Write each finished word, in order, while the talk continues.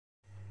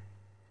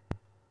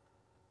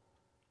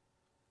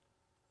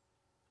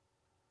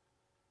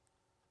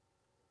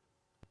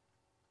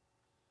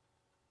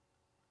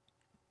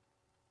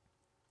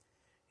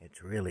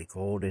It's really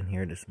cold in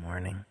here this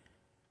morning.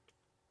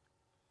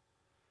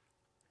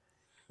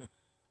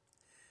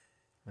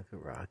 Look at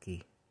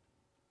Rocky.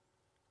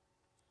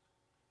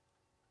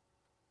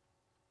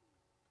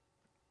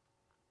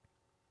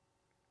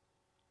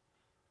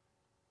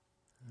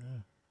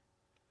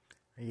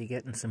 Are you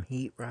getting some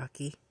heat,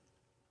 Rocky?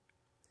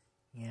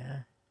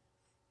 Yeah?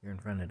 You're in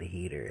front of the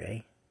heater, eh?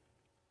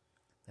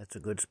 That's a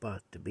good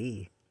spot to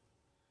be.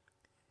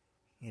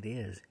 It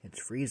is.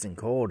 It's freezing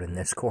cold in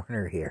this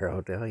corner here,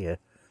 I'll tell you.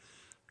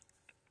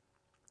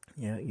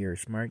 Yeah, you're a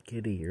smart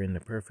kitty. You're in the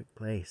perfect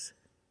place.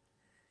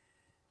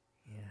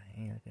 Yeah,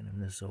 hey, look at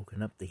him just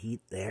soaking up the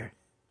heat there.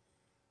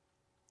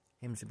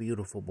 Him's a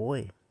beautiful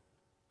boy.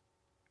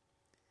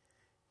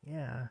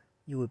 Yeah,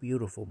 you a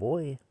beautiful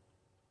boy.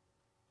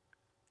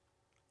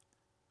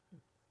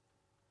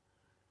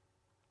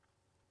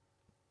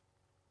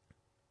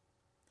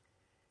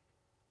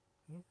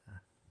 Yeah,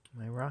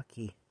 my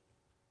Rocky.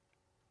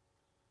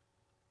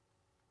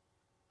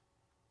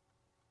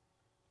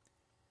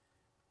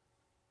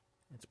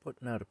 It's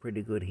putting out a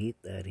pretty good heat,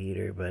 that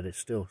heater, but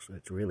it's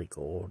really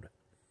cold.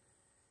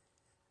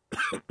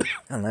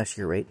 Unless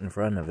you're right in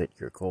front of it,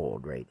 you're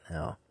cold right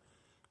now.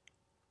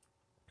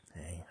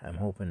 Hey, I'm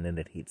hoping that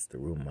it heats the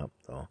room up,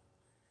 though,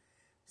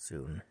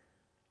 soon.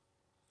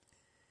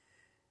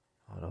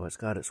 Although it's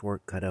got its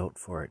work cut out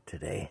for it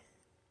today.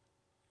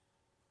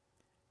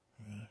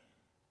 Hey,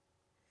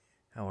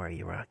 how are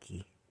you,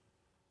 Rocky?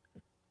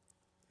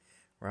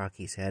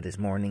 Rocky's had his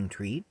morning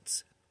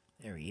treats.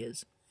 There he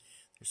is.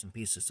 There's some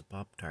pieces of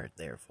Pop-Tart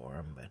there for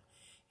him, but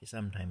he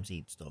sometimes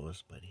eats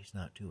those, but he's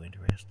not too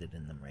interested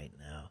in them right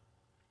now.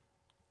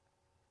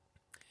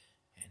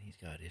 And he's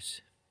got his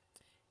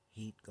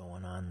heat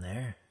going on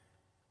there.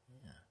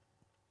 Yeah.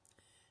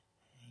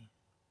 Hey.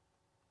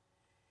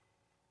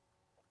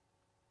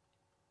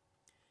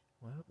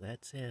 Well,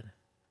 that's it.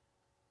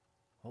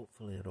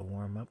 Hopefully it'll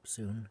warm up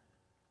soon.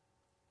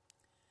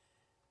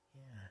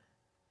 Yeah.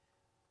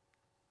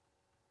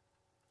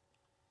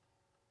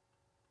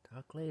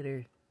 Talk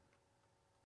later.